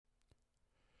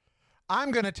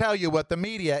I'm going to tell you what the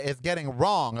media is getting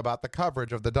wrong about the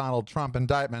coverage of the Donald Trump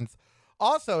indictments.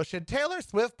 Also, should Taylor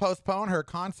Swift postpone her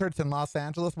concerts in Los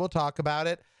Angeles? We'll talk about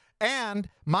it. And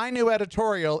my new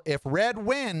editorial, if red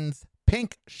wins,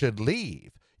 pink should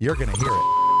leave. You're going to hear it.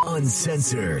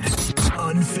 Uncensored,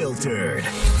 unfiltered,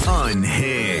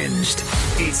 unhinged.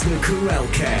 It's the Karel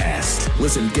Cast.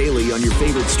 Listen daily on your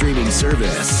favorite streaming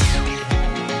service.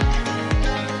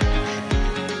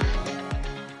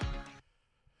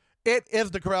 It is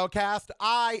the Karel Cast.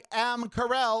 I am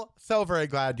Karel. So very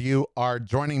glad you are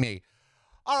joining me.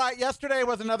 All right, yesterday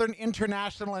was another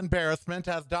international embarrassment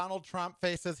as Donald Trump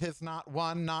faces his not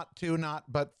one, not two,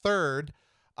 not but third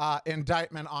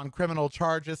indictment on criminal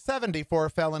charges, 74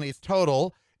 felonies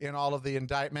total in all of the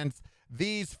indictments.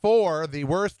 These four, the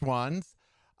worst ones,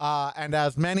 and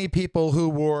as many people who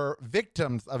were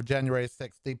victims of January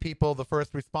 6th, the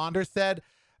first responders said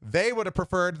they would have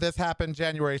preferred this happen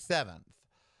January 7th.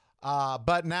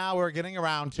 But now we're getting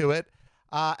around to it.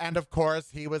 And, of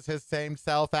course, he was his same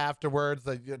self afterwards,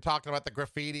 talking about the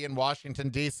graffiti in Washington,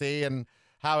 D.C. and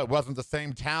how it wasn't the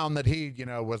same town that he,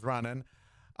 was running.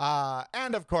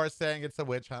 And, of course, saying it's a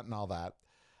witch hunt and all that.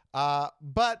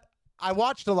 But I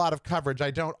watched a lot of coverage.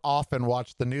 I don't often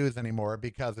watch the news anymore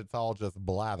because it's all just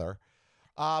blather.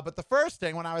 But the first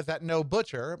thing, when I was at No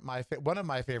Butcher, one of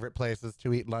my favorite places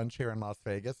to eat lunch here in Las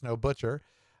Vegas, No Butcher,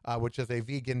 which is a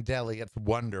vegan deli. It's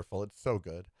wonderful. It's so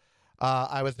good.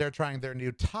 I was there trying their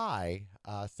new Thai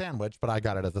sandwich, but I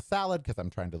got it as a salad because I'm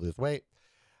trying to lose weight.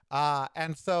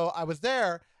 And so I was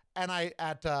there, and it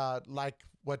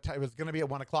was going to be at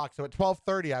 1 o'clock. So at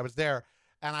 12:30, I was there,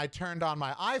 and I turned on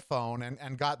my iPhone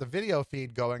and got the video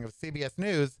feed going of CBS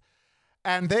News,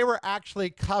 and they were actually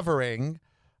covering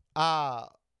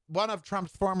one of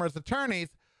Trump's former attorneys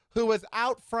who was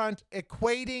out front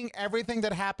equating everything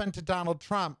that happened to Donald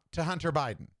Trump to Hunter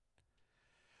Biden.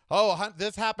 Oh,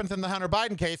 this happens in the Hunter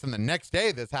Biden case, and the next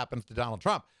day this happens to Donald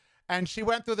Trump. And she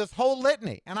went through this whole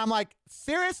litany. And I'm like,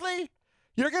 seriously?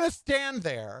 You're going to stand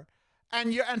there,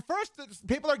 and first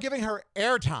people are giving her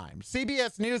airtime.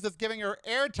 CBS News is giving her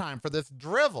airtime for this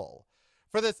drivel,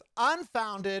 for this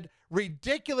unfounded,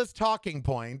 ridiculous talking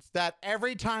points that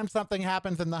every time something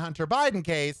happens in the Hunter Biden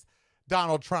case,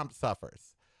 Donald Trump suffers.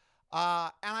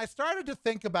 And I started to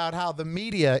think about how the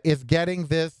media is getting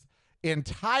this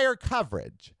entire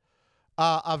coverage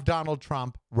of Donald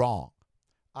Trump wrong.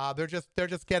 They're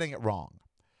just getting it wrong.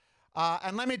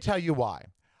 And let me tell you why.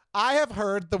 I have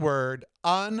heard the word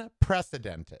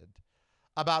unprecedented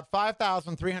about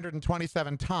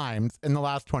 5,327 times in the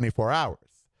last 24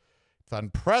 hours. It's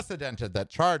unprecedented that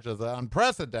charges are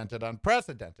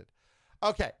unprecedented.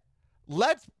 Okay,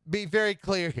 let's be very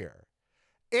clear here.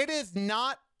 It is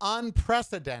not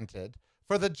unprecedented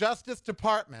for the Justice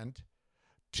Department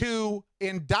to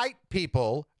indict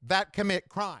people that commit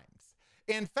crimes.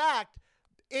 In fact,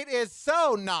 it is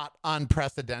so not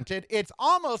unprecedented, it's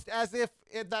almost as if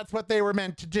that's what they were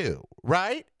meant to do,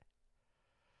 right?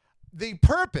 The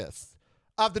purpose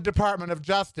of the Department of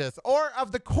Justice or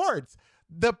of the courts,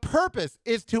 the purpose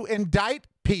is to indict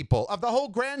people, of the whole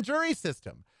grand jury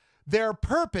system. Their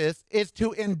purpose is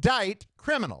to indict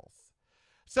criminals.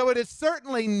 So it is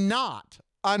certainly not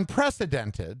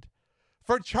unprecedented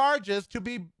for charges to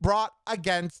be brought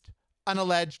against an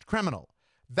alleged criminal.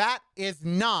 That is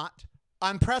not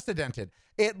unprecedented.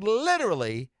 It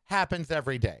literally happens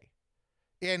every day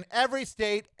in every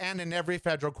state and in every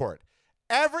federal court.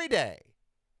 Every day,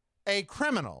 a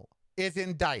criminal is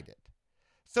indicted.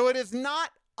 So it is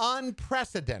not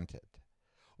unprecedented.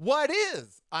 What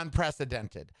is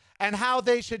unprecedented and how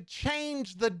they should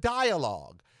change the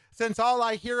dialogue, since all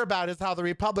I hear about is how the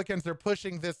Republicans are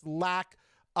pushing this lack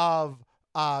of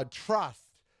trust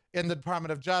in the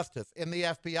Department of Justice, in the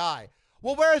FBI.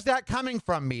 Well, where is that coming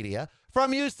from, media?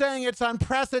 From you saying it's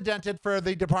unprecedented for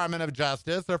the Department of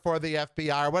Justice or for the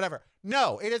FBI or whatever.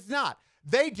 No, it is not.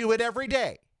 They do it every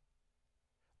day.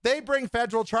 They bring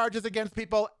federal charges against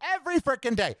people every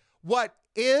frickin' day. What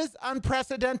is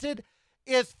unprecedented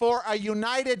is for a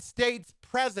United States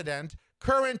president,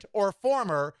 current or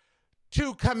former,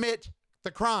 to commit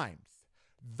the crimes.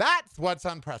 That's what's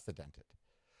unprecedented.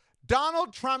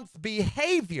 Donald Trump's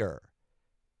behavior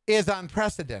is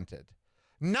unprecedented.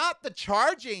 Not the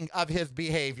charging of his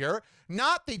behavior,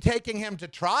 not the taking him to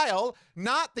trial,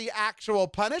 not the actual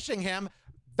punishing him.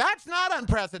 That's not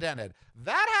unprecedented.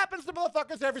 That happens to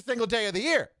motherfuckers every single day of the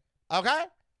year, okay?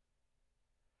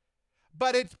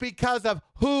 But it's because of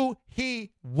who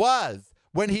he was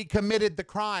when he committed the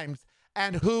crimes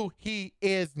and who he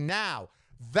is now.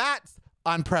 That's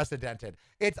unprecedented.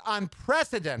 It's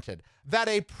unprecedented that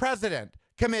a president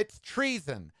commits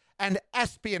treason and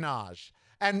espionage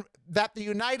and that the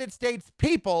United States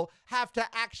people have to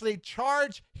actually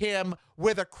charge him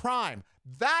with a crime.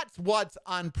 That's what's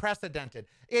unprecedented.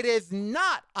 It is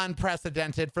not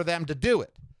unprecedented for them to do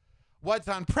it. What's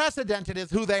unprecedented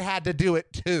is who they had to do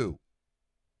it to.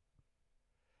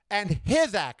 And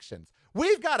his actions.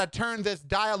 We've got to turn this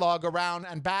dialogue around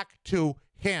and back to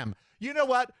him. You know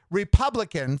what?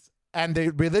 Republicans and the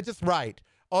religious right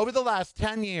over the last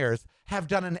 10 years have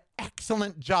done an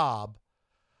excellent job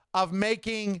of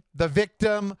making the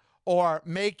victim or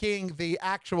making the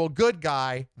actual good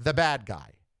guy the bad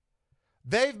guy.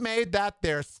 They've made that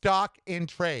their stock in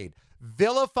trade.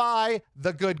 Vilify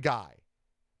the good guy.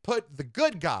 Put the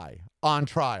good guy on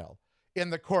trial in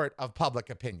the court of public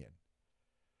opinion.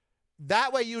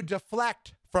 That way you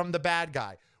deflect from the bad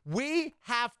guy. We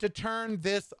have to turn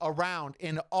this around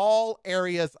in all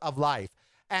areas of life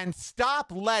and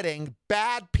stop letting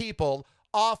bad people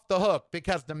off the hook,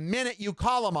 because the minute you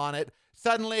call them on it,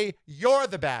 suddenly you're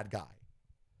the bad guy.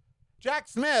 Jack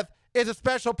Smith is a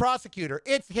special prosecutor.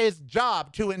 It's his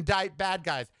job to indict bad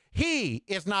guys. He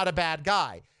is not a bad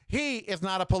guy. He is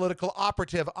not a political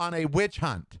operative on a witch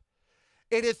hunt.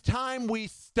 It is time we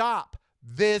stop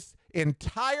this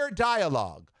entire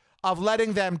dialogue of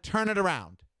letting them turn it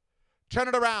around. Turn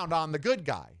it around on the good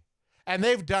guy. And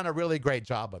they've done a really great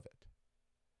job of it.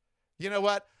 You know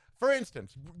what? For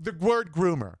instance, the word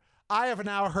groomer. I have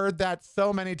now heard that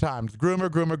so many times. Groomer,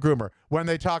 groomer, groomer. When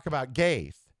they talk about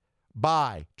gays,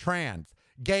 bi, trans,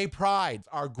 gay prides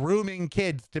are grooming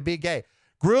kids to be gay.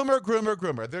 Groomer, groomer,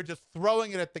 groomer. They're just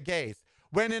throwing it at the gays.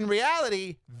 When in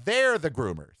reality, they're the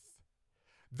groomers.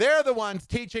 They're the ones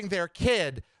teaching their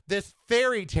kid this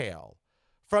fairy tale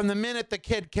from the minute the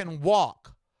kid can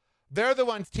walk. They're the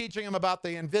ones teaching him about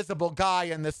the invisible guy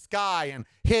in the sky and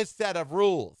his set of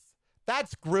rules.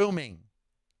 That's grooming.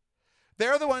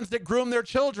 They're the ones that groom their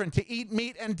children to eat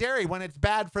meat and dairy when it's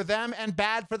bad for them and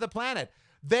bad for the planet.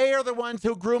 They are the ones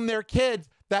who groom their kids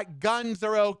that guns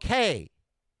are okay.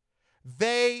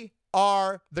 They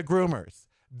are the groomers.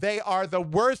 They are the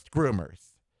worst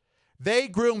groomers. They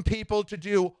groom people to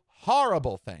do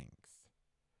horrible things,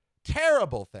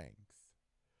 terrible things,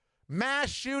 mass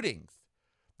shootings.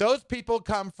 Those people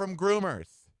come from groomers.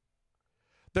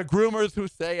 The groomers who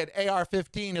say an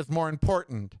AR-15 is more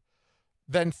important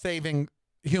than saving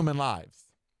human lives.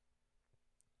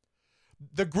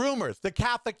 The groomers, the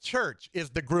Catholic Church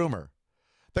is the groomer.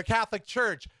 The Catholic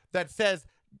Church that says,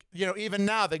 you know, even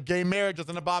now that gay marriage is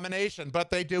an abomination,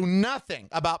 but they do nothing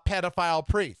about pedophile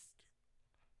priests.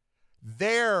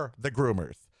 They're the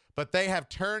groomers, but they have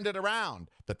turned it around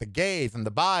that the gays and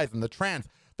the bis and the trans,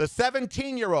 the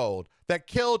 17-year-old that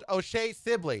killed O'Shea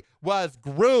Sibley was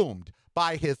groomed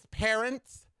by his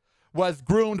parents, was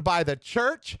groomed by the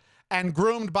church, and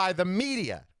groomed by the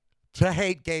media to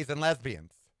hate gays and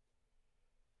lesbians.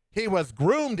 He was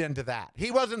groomed into that.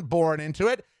 He wasn't born into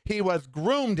it. He was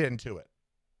groomed into it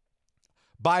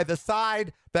by the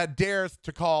side that dares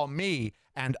to call me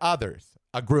and others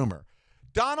a groomer.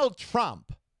 Donald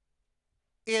Trump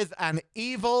is an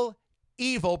evil,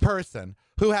 evil person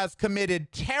who has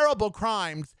committed terrible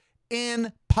crimes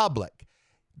in public.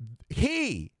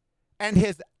 He and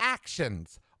his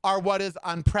actions are what is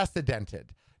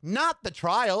unprecedented. Not the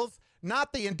trials,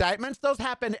 not the indictments. Those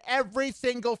happen every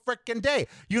single frickin' day.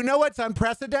 You know what's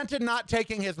unprecedented? Not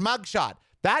taking his mugshot.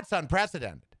 That's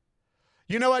unprecedented.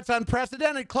 You know what's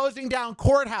unprecedented? Closing down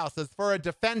courthouses for a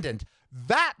defendant.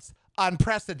 That's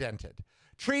unprecedented.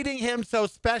 Treating him so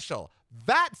special.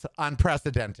 That's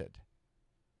unprecedented.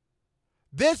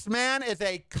 This man is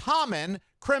a common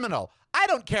criminal. I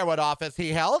don't care what office he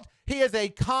held. He is a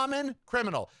common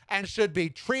criminal and should be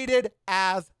treated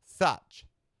as such.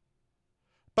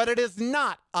 But it is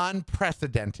not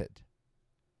unprecedented.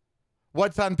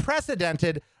 What's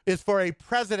unprecedented is for a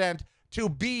president to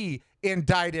be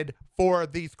indicted for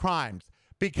these crimes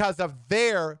because of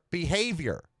their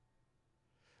behavior.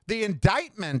 The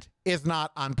indictment is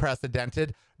not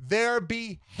unprecedented. Their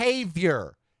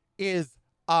behavior is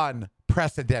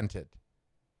unprecedented.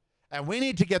 And we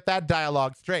need to get that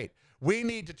dialogue straight. We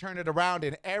need to turn it around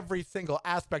in every single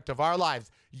aspect of our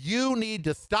lives. You need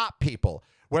to stop people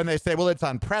when they say, well, it's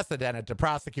unprecedented to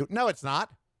prosecute. No, it's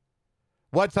not.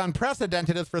 What's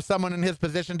unprecedented is for someone in his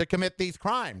position to commit these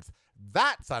crimes.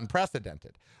 That's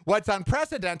unprecedented. What's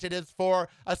unprecedented is for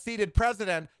a seated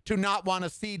president to not want to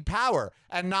cede power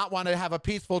and not want to have a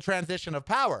peaceful transition of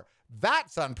power.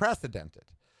 That's unprecedented.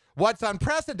 What's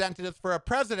unprecedented is for a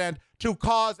president to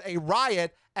cause a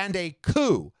riot and a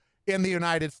coup in the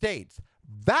United States.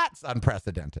 That's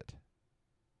unprecedented.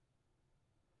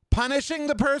 Punishing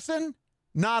the person,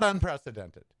 not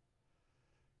unprecedented.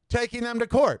 Taking them to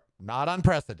court, not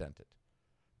unprecedented.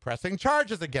 pressing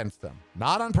charges against them.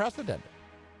 Not unprecedented.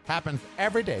 Happens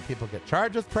every day. People get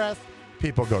charges pressed.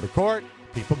 People go to court.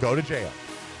 People go to jail.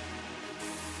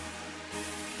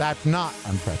 That's not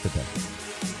unprecedented.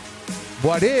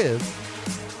 What is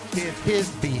his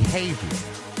behavior.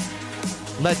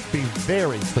 Let's be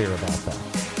very clear about that.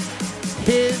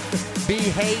 His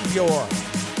behavior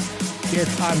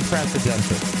is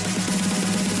unprecedented.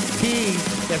 He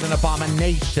is an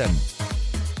abomination.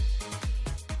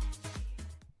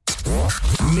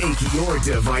 Make your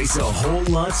device a whole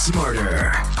lot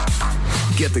smarter.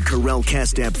 Get the Karel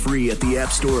Cast app free at the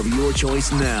App Store of your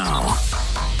choice now.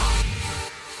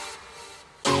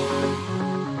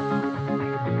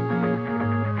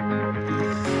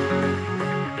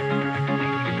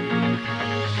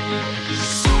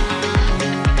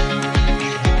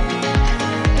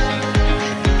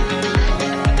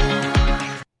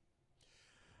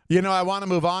 You know, I want to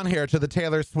move on here to the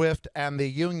Taylor Swift and the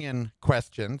union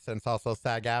question, since also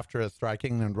SAG-AFTRA is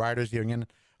striking, and Writers Union,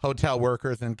 hotel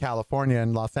workers in California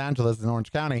and Los Angeles and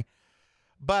Orange County.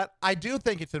 But I do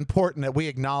think it's important that we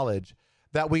acknowledge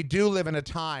that we do live in a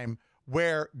time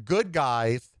where good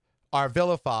guys are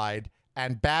vilified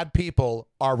and bad people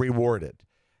are rewarded.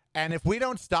 And if we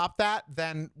don't stop that,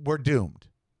 then we're doomed.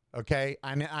 Okay?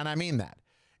 And I mean that.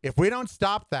 If we don't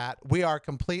stop that, we are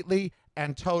completely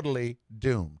and totally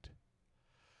doomed.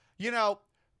 You know,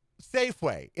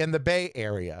 Safeway in the Bay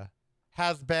Area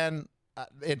has been,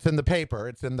 it's in the paper,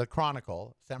 it's in the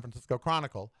Chronicle, San Francisco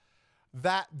Chronicle,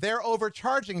 that they're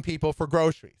overcharging people for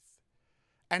groceries.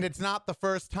 And it's not the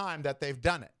first time that they've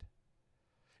done it.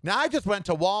 Now, I just went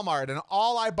to Walmart and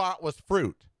all I bought was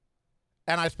fruit.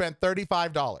 And I spent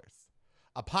 $35.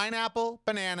 A pineapple,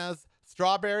 bananas,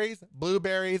 strawberries,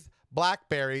 blueberries,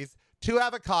 blackberries, 2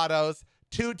 avocados,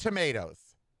 2 tomatoes,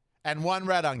 and 1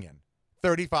 red onion.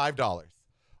 $35.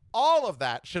 All of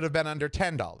that should have been under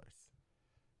 $10.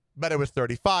 But it was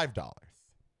 $35.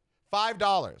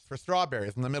 $5 for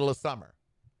strawberries in the middle of summer.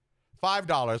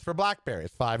 $5 for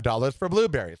blackberries. $5 for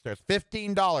blueberries. There's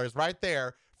 $15 right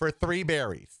there for 3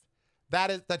 berries.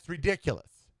 That's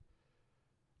ridiculous.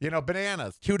 You know,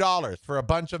 bananas, $2 for a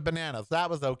bunch of bananas. That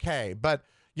was okay. But,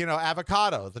 you know,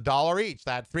 avocados, $1 each.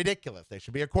 That's ridiculous. They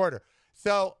should be a quarter.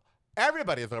 So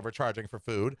everybody is overcharging for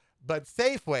food, but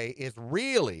Safeway is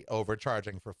really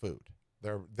overcharging for food.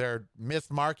 They're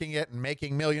mismarking it and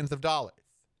making millions of dollars.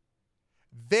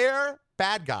 They're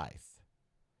bad guys.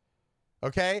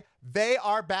 Okay? They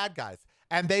are bad guys,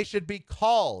 and they should be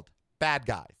called bad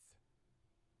guys.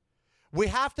 We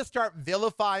have to start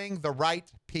vilifying the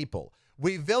right people.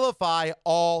 We vilify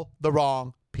all the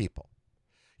wrong people.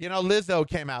 You know, Lizzo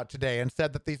came out today and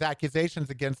said that these accusations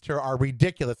against her are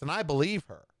ridiculous, and I believe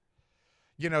her.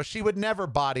 You know, she would never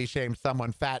body shame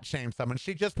someone, fat shame someone.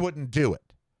 She just wouldn't do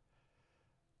it.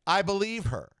 I believe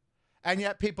her. And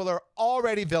yet people are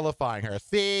already vilifying her.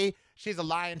 See, she's a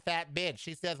lying fat bitch.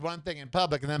 She says one thing in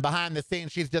public and then behind the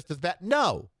scenes she's just as bad.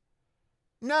 No.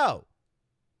 No.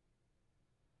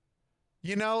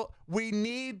 You know, we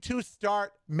need to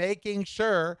start making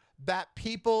sure that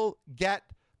people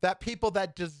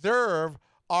that deserve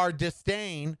our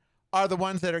disdain are the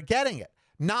ones that are getting it,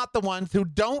 not the ones who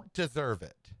don't deserve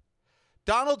it.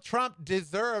 Donald Trump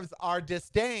deserves our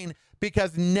disdain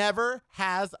because never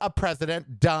has a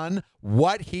president done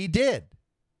what he did.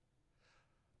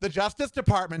 The Justice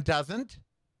Department doesn't.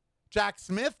 Jack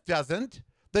Smith doesn't.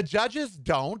 The judges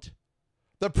don't.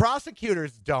 The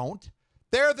prosecutors don't.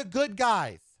 They're the good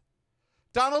guys.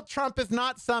 Donald Trump is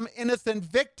not some innocent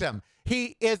victim.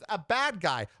 He is a bad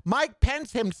guy. Mike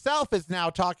Pence himself is now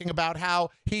talking about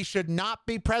how he should not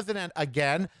be president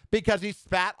again because he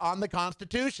spat on the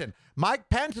Constitution. Mike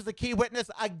Pence is a key witness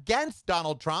against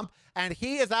Donald Trump, and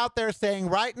he is out there saying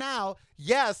right now,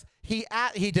 yes, he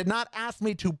did not ask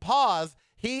me to pause.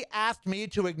 He asked me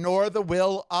to ignore the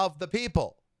will of the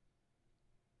people.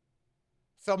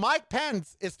 So Mike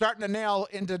Pence is starting to nail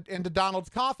into Donald's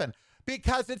coffin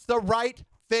because it's the right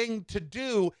thing to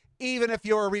do, even if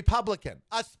you're a Republican,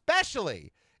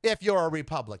 especially if you're a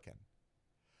Republican.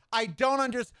 I don't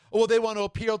understand. Well, they want to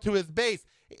appeal to his base.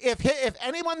 If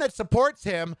anyone that supports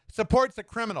him supports a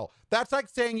criminal, that's like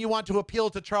saying you want to appeal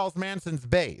to Charles Manson's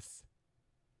base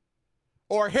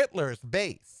or Hitler's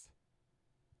base.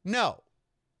 No.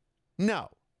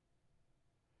 No.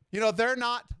 You know, they're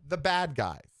not the bad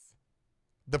guys,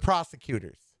 the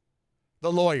prosecutors,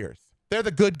 the lawyers. They're the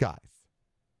good guys.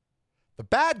 The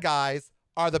bad guys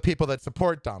are the people that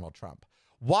support Donald Trump.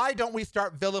 Why don't we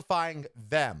start vilifying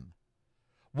them?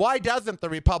 Why doesn't the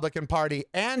Republican Party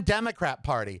and Democrat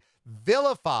Party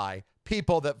vilify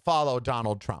people that follow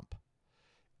Donald Trump?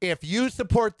 If you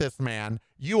support this man,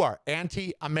 you are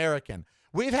anti-American.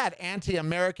 We've had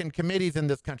anti-American committees in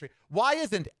this country. Why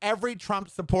isn't every Trump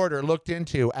supporter looked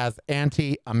into as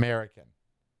anti-American?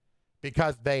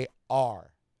 Because they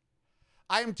are.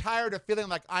 I am tired of feeling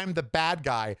like I'm the bad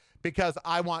guy because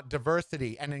I want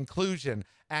diversity and inclusion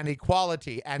and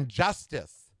equality and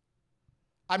justice.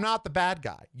 I'm not the bad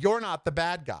guy. You're not the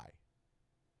bad guy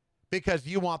because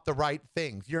you want the right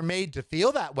things. You're made to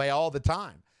feel that way all the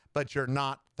time, but you're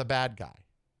not the bad guy.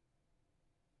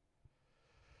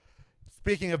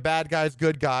 Speaking of bad guys,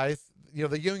 good guys,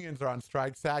 the unions are on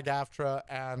strike, SAG-AFTRA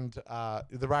and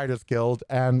the Writers Guild.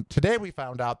 And today we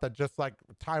found out that just like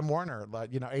Time Warner,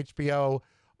 HBO,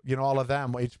 all of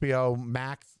them, HBO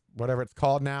Max, whatever it's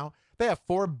called now, they have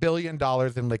 $4 billion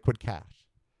in liquid cash.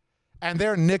 And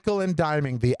they're nickel and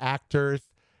diming the actors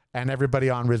and everybody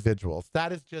on residuals.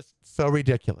 That is just so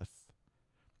ridiculous.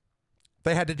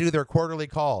 They had to do their quarterly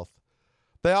calls.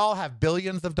 They all have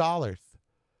billions of dollars.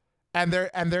 And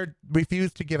they're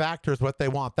refused to give actors what they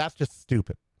want. That's just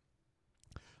stupid.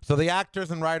 So the actors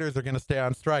and writers are going to stay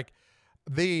on strike.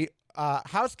 The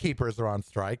housekeepers are on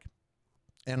strike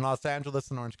in Los Angeles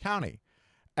and Orange County.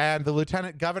 And the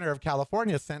lieutenant governor of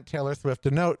California sent Taylor Swift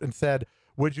a note and said,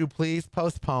 would you please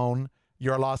postpone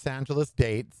your Los Angeles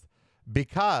dates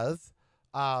because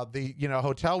the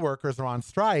hotel workers are on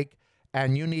strike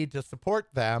and you need to support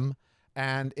them.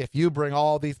 And if you bring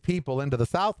all these people into the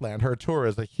Southland, her tour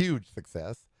is a huge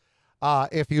success.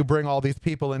 If you bring all these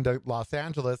people into Los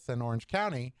Angeles and Orange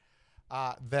County,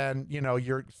 then,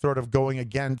 you're sort of going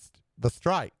against the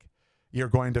strike. You're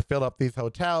going to fill up these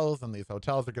hotels, and these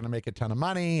hotels are going to make a ton of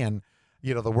money. And,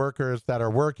 the workers that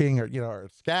are working are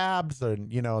scabs, and,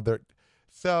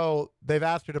 so they've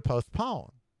asked her to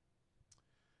postpone.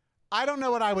 I don't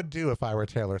know what I would do if I were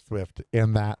Taylor Swift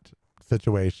in that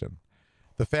situation.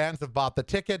 The fans have bought the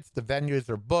tickets. The venues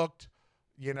are booked.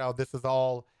 This is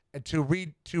all to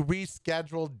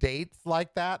reschedule dates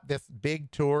like that. This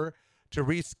big tour, to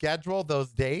reschedule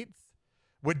those dates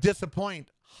would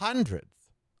disappoint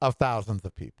hundreds of thousands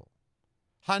of people.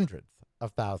 Hundreds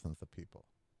of thousands of people.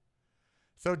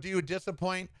 So do you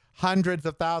disappoint hundreds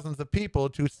of thousands of people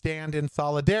to stand in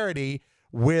solidarity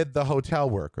with the hotel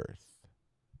workers?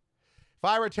 If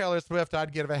I were Taylor Swift,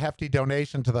 I'd give a hefty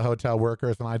donation to the hotel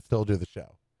workers and I'd still do the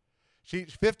show.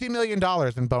 She's $50 million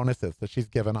in bonuses that she's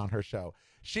given on her show.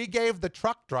 She gave the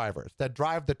truck drivers that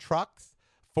drive the trucks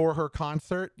for her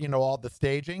concert, all the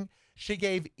staging, she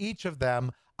gave each of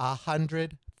them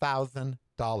 $100,000.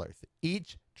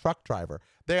 Each truck driver.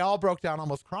 They all broke down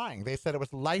almost crying. They said it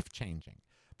was life-changing,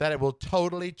 that it will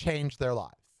totally change their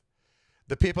lives.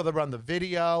 The people that run the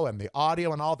video and the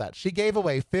audio and all that. She gave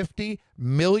away $50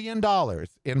 million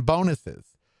in bonuses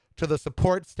to the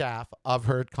support staff of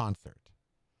her concert,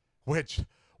 which,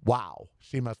 wow,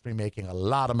 she must be making a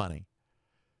lot of money.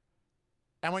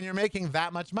 And when you're making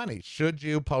that much money, should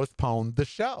you postpone the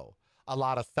show? A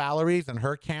lot of salaries and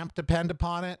her camp depend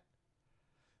upon it.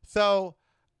 So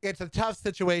it's a tough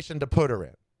situation to put her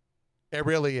in. It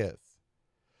really is.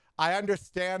 I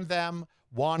understand them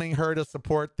wanting her to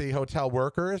support the hotel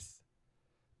workers,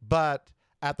 but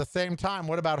at the same time,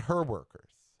 what about her workers?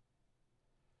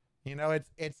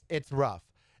 It's rough.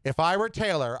 If I were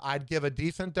Taylor, I'd give a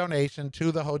decent donation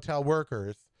to the hotel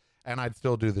workers and I'd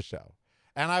still do the show.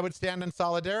 And I would stand in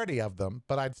solidarity of them,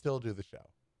 but I'd still do the show.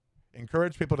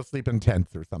 Encourage people to sleep in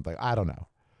tents or something. I don't know.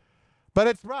 But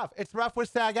it's rough. It's rough with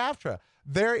SAG-AFTRA.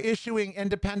 They're issuing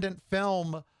independent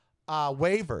film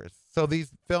waivers so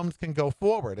these films can go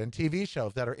forward, and TV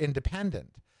shows that are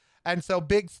independent. And so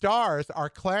big stars are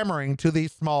clamoring to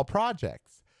these small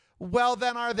projects. Well,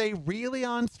 then are they really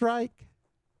on strike?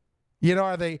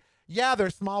 Are they? Yeah, they're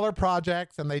smaller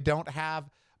projects and they don't have,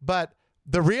 but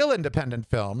the real independent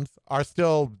films are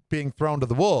still being thrown to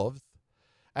the wolves.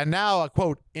 And now a,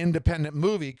 quote, independent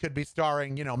movie could be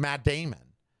starring, Matt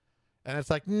Damon. And it's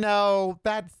like, no,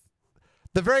 that's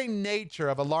the very nature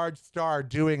of a large star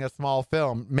doing a small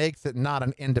film makes it not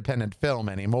an independent film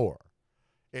anymore.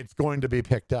 It's going to be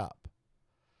picked up.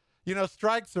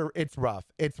 Strikes it's rough.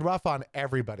 It's rough on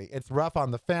everybody. It's rough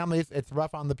on the families. It's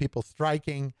rough on the people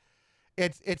striking.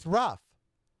 It's rough.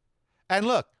 And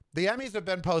look, the Emmys have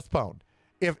been postponed.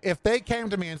 If they came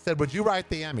to me and said, would you write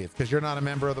the Emmys? Because you're not a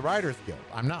member of the Writers Guild.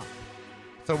 I'm not.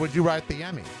 So would you write the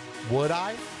Emmys? Would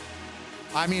I?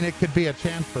 I mean, it could be a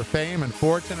chance for fame and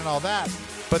fortune and all that,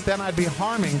 but then I'd be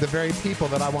harming the very people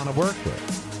that I want to work with.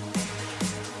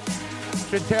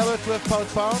 Should Taylor Swift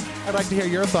postpone? I'd like to hear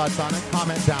your thoughts on it.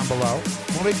 Comment down below.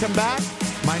 When we come back,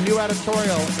 my new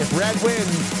editorial, If Red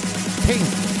Wins, Pink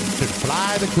should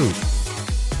fly the coop.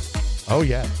 Oh,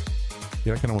 yeah.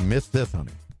 You're not going to miss this,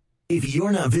 honey. If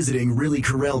you're not visiting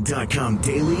reallykarel.com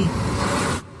daily,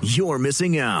 you're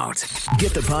missing out.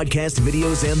 Get the podcast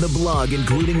videos and the blog,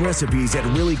 including recipes, at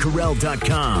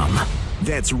reallykarel.com.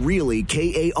 That's really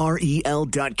KAREL.com.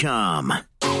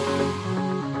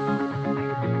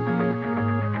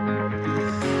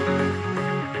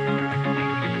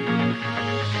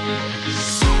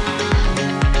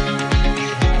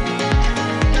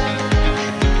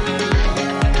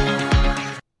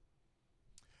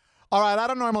 All right, I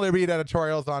don't normally read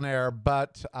editorials on air,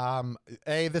 but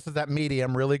this is at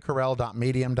Medium,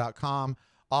 reallykarel.medium.com.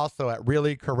 Also at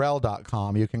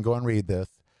reallykarel.com, you can go and read this.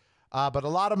 But a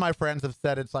lot of my friends have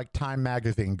said it's like Time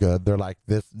Magazine good. They're like,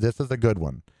 this is a good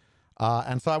one.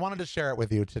 And so I wanted to share it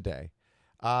with you today.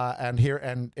 And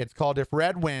it's called If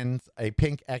Red Wins, a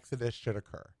Pink Exodus Should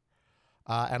Occur.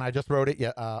 And I just wrote it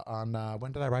on,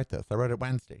 when did I write this? I wrote it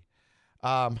Wednesday.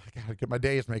 I gotta get my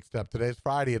days mixed up. Today's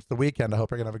Friday. It's the weekend. I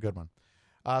hope you're going to have a good one.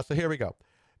 So here we go.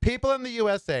 People in the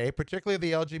USA, particularly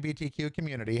the LGBTQ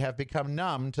community, have become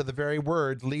numb to the very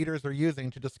words leaders are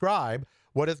using to describe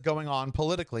what is going on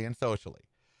politically and socially.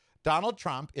 Donald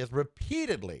Trump is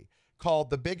repeatedly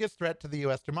called the biggest threat to the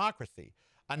U.S. democracy,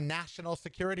 a national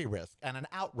security risk, and an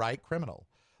outright criminal.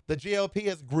 The GOP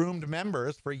has groomed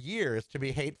members for years to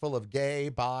be hateful of gay,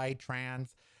 bi,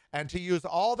 trans, and to use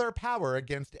all their power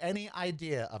against any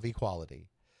idea of equality.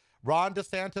 Ron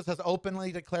DeSantis has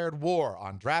openly declared war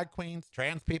on drag queens,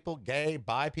 trans people, gay,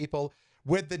 bi people,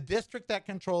 with the district that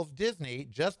controls Disney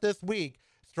just this week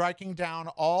striking down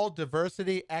all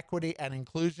diversity, equity, and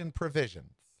inclusion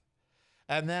provisions.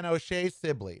 And then O'Shea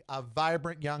Sibley, a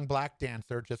vibrant young black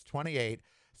dancer, just 28,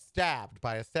 stabbed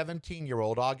by a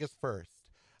 17-year-old August 1st,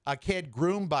 a kid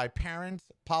groomed by parents,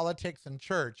 politics, and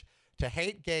church to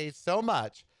hate gays so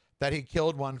much that he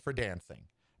killed one for dancing.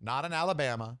 Not in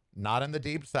Alabama, not in the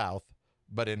Deep South,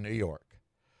 but in New York.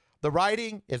 The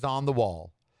writing is on the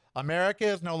wall. America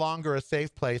is no longer a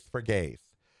safe place for gays.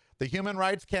 The Human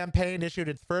Rights Campaign issued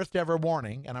its first ever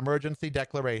warning, an emergency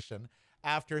declaration,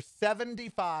 after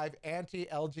 75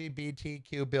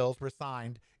 anti-LGBTQ bills were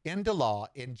signed into law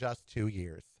in just 2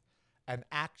 years. An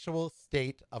actual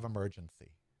state of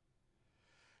emergency.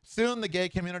 Soon, the gay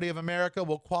community of America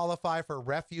will qualify for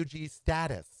refugee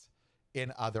status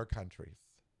in other countries.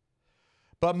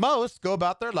 But most go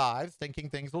about their lives thinking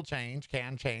things will change,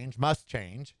 can change, must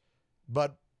change.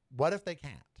 But what if they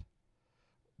can't?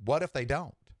 What if they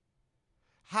don't?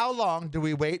 How long do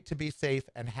we wait to be safe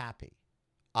and happy?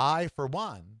 I, for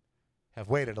one, have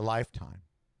waited a lifetime.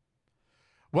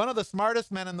 One of the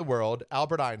smartest men in the world,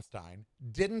 Albert Einstein,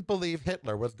 didn't believe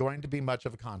Hitler was going to be much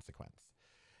of a consequence.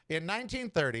 In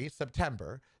 1930,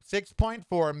 September,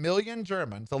 6.4 million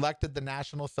Germans elected the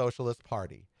National Socialist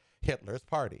Party, Hitler's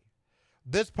party.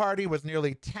 This party was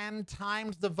nearly 10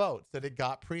 times the votes that it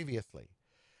got previously.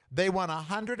 They won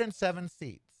 107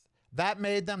 seats. That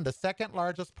made them the second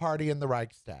largest party in the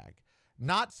Reichstag.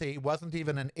 Nazi wasn't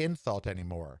even an insult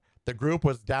anymore. The group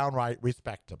was downright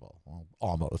respectable, well,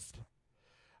 almost.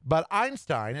 But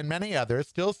Einstein and many others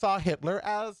still saw Hitler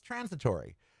as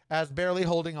transitory, as barely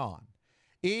holding on.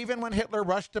 Even when Hitler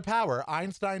rushed to power,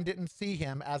 Einstein didn't see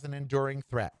him as an enduring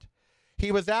threat.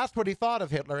 He was asked what he thought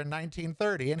of Hitler in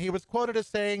 1930, and he was quoted as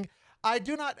saying, "I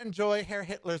do not enjoy Herr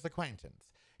Hitler's acquaintance.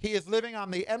 He is living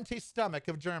on the empty stomach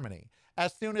of Germany.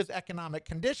 As soon as economic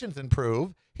conditions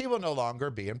improve, he will no longer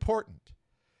be important."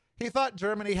 He thought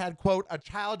Germany had, quote, "a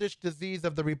childish disease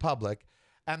of the Republic,"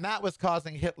 and that was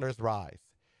causing Hitler's rise.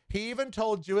 He even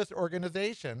told Jewish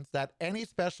organizations that any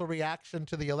special reaction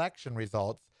to the election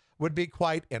results would be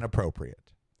quite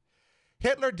inappropriate.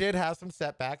 Hitler did have some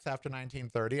setbacks after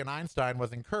 1930, and Einstein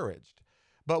was encouraged.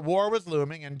 But war was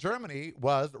looming, and Germany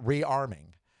was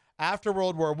rearming. After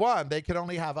World War I, they could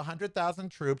only have 100,000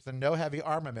 troops and no heavy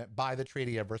armament by the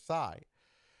Treaty of Versailles.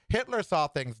 Hitler saw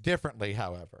things differently,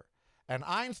 however, and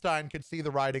Einstein could see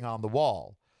the writing on the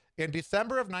wall. In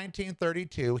December of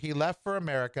 1932, he left for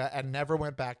America and never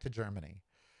went back to Germany.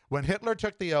 When Hitler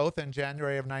took the oath in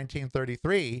January of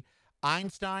 1933,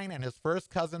 Einstein and his first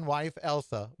cousin wife,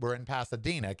 Elsa, were in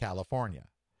Pasadena, California.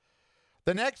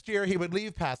 The next year, he would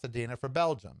leave Pasadena for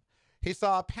Belgium. He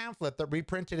saw a pamphlet that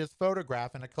reprinted his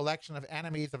photograph in a collection of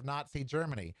enemies of Nazi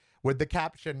Germany with the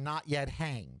caption, "Not yet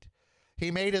hanged." He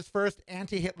made his first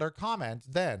anti-Hitler comments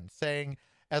then, saying,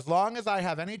 "As long as I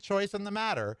have any choice in the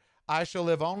matter, I shall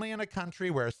live only in a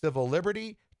country where civil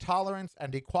liberty, tolerance,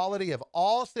 and equality of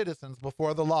all citizens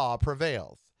before the law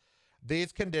prevails.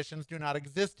 These conditions do not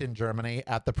exist in Germany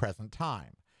at the present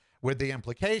time," with the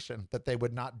implication that they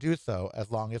would not do so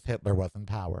as long as Hitler was in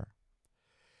power.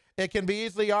 It can be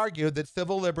easily argued that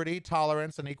civil liberty,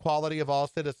 tolerance, and equality of all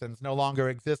citizens no longer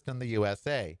exist in the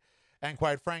USA, and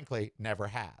quite frankly, never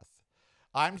has.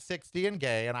 I'm 60 and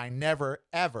gay, and I never,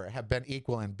 ever have been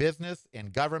equal in business, in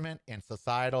government, in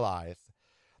societal eyes.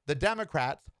 The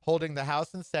Democrats, holding the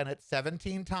House and Senate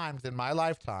 17 times in my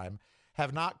lifetime,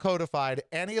 have not codified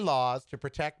any laws to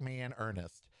protect me in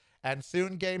earnest. And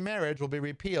soon gay marriage will be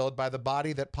repealed by the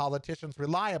body that politicians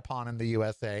rely upon in the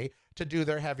USA to do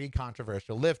their heavy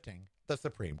controversial lifting, the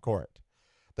Supreme Court.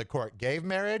 The court gave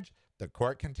marriage, the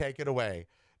court can take it away,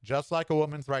 just like a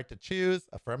woman's right to choose,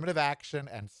 affirmative action,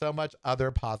 and so much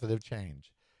other positive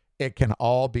change. It can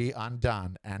all be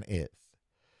undone and is.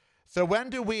 So when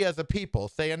do we as a people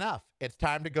say enough? It's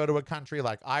time to go to a country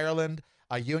like Ireland,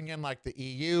 a union like the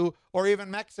EU, or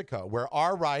even Mexico, where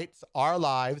our rights, our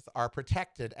lives are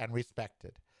protected and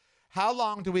respected. How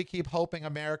long do we keep hoping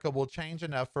America will change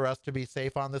enough for us to be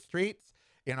safe on the streets,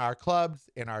 in our clubs,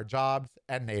 in our jobs,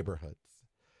 and neighborhoods?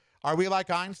 Are we like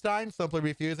Einstein, simply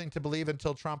refusing to believe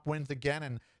until Trump wins again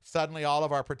and suddenly all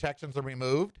of our protections are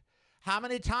removed? How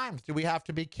many times do we have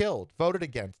to be killed, voted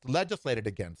against, legislated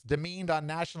against, demeaned on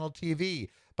national TV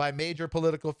by major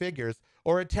political figures,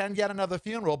 or attend yet another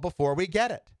funeral before we get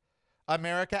it?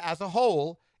 America as a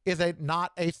whole is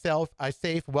not a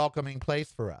safe, welcoming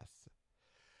place for us.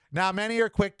 Now, many are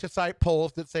quick to cite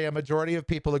polls that say a majority of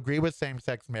people agree with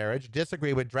same-sex marriage,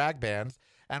 disagree with drag bans,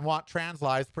 and want trans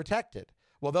lives protected.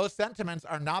 Well, those sentiments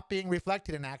are not being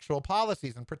reflected in actual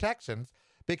policies and protections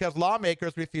because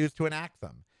lawmakers refuse to enact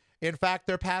them. In fact,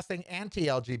 they're passing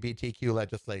anti-LGBTQ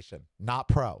legislation, not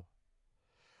pro.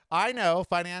 I know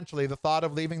financially the thought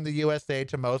of leaving the USA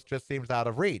to most just seems out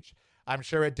of reach. I'm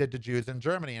sure it did to Jews in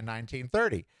Germany in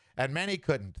 1930, and many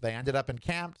couldn't. They ended up in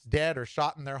camps, dead, or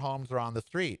shot in their homes or on the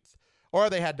streets. Or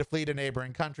they had to flee to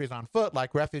neighboring countries on foot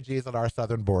like refugees at our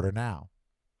southern border now.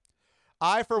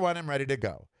 I, for one, am ready to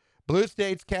go. Blue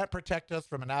states can't protect us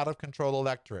from an out-of-control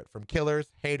electorate, from killers,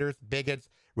 haters, bigots,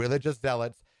 religious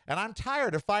zealots, and I'm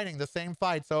tired of fighting the same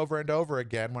fights over and over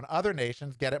again when other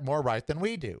nations get it more right than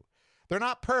we do. They're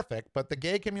not perfect, but the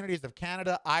gay communities of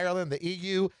Canada, Ireland, the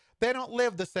EU, they don't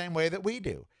live the same way that we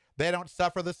do. They don't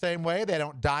suffer the same way. They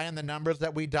don't die in the numbers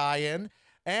that we die in.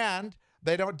 And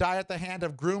they don't die at the hand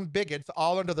of groomed bigots,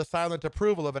 all under the silent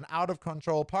approval of an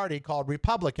out-of-control party called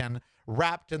Republican,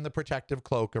 wrapped in the protective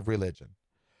cloak of religion.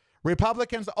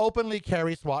 Republicans openly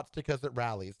carry swastikas at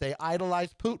rallies. They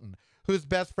idolize Putin, whose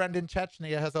best friend in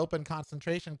Chechnya has opened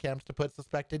concentration camps to put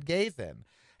suspected gays in,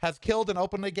 has killed an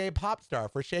openly gay pop star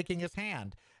for shaking his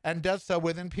hand, and does so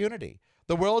with impunity.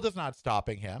 The world is not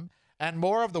stopping him, and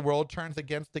more of the world turns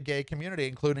against the gay community,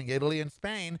 including Italy and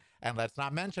Spain, and let's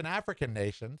not mention African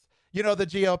nations. You know, the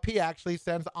GOP actually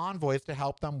sends envoys to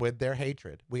help them with their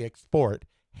hatred. We export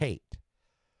hate.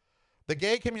 The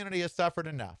gay community has suffered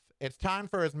enough. It's time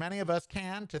for as many of us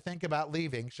can to think about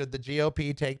leaving should the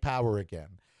GOP take power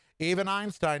again. Even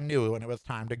Einstein knew when it was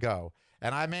time to go.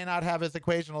 And I may not have his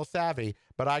equational savvy,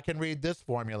 but I can read this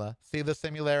formula, see the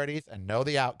similarities, and know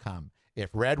the outcome.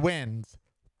 If red wins,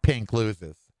 pink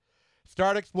loses.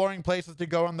 Start exploring places to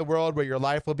go in the world where your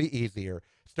life will be easier.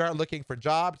 Start looking for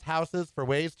jobs, houses, for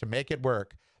ways to make it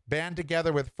work. Band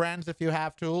together with friends if you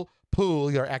have to.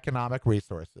 Pool your economic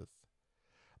resources.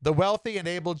 The wealthy and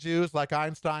able Jews like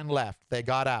Einstein left. They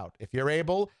got out. If you're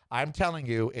able, I'm telling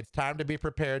you, it's time to be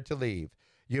prepared to leave.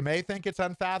 You may think it's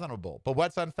unfathomable, but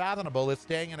what's unfathomable is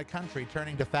staying in a country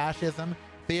turning to fascism,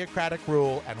 theocratic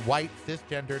rule, and white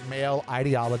cisgendered male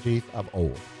ideologies of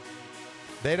old.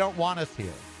 They don't want us here,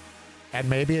 and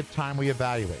maybe it's time we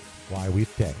evaluate why we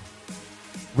stay.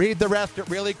 Read the rest at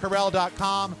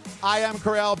reallykarel.com. I am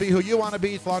Karel. Be who you want to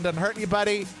be so long it doesn't hurt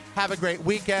anybody. Have a great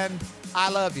weekend. I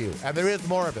love you. And there is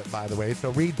more of it, by the way,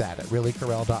 so read that at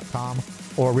reallykarel.com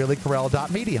or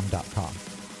reallykarel.medium.com.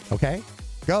 Okay?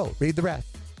 Go. Read the rest.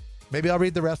 Maybe I'll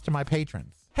read the rest to my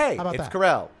patrons. Hey, How about it's that?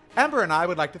 Karel. Ember and I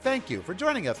would like to thank you for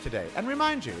joining us today and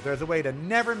remind you there's a way to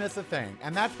never miss a thing,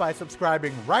 and that's by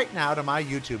subscribing right now to my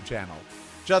YouTube channel.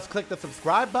 Just click the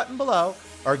subscribe button below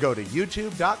or go to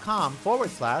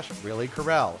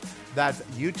youtube.com/reallykarel. That's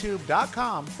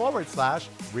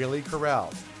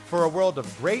youtube.com/reallykarel for a world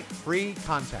of great free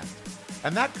content.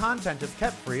 And that content is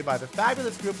kept free by the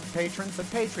fabulous group of patrons at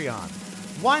Patreon.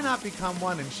 Why not become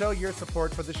one and show your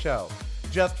support for the show?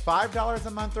 Just $5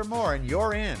 a month or more and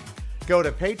you're in. Go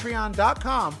to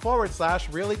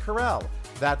patreon.com/reallykarel.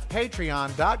 That's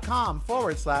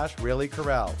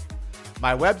patreon.com/reallykarel.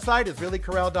 My website is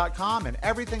reallykarel.com, and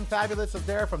everything fabulous is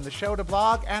there, from the show to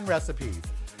blog and recipes.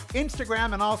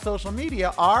 Instagram and all social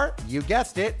media are, you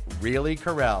guessed it, Really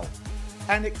Karel.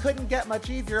 And it couldn't get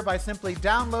much easier by simply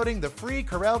downloading the free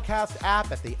Karelcast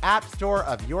app at the app store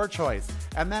of your choice.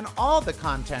 And then all the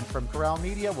content from Karel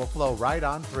Media will flow right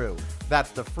on through. That's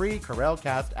the free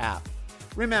Karelcast app.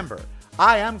 Remember,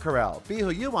 I am Karel. Be who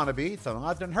you want to be so long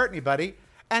as it doesn't hurt anybody.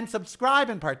 And subscribe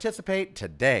and participate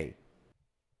today.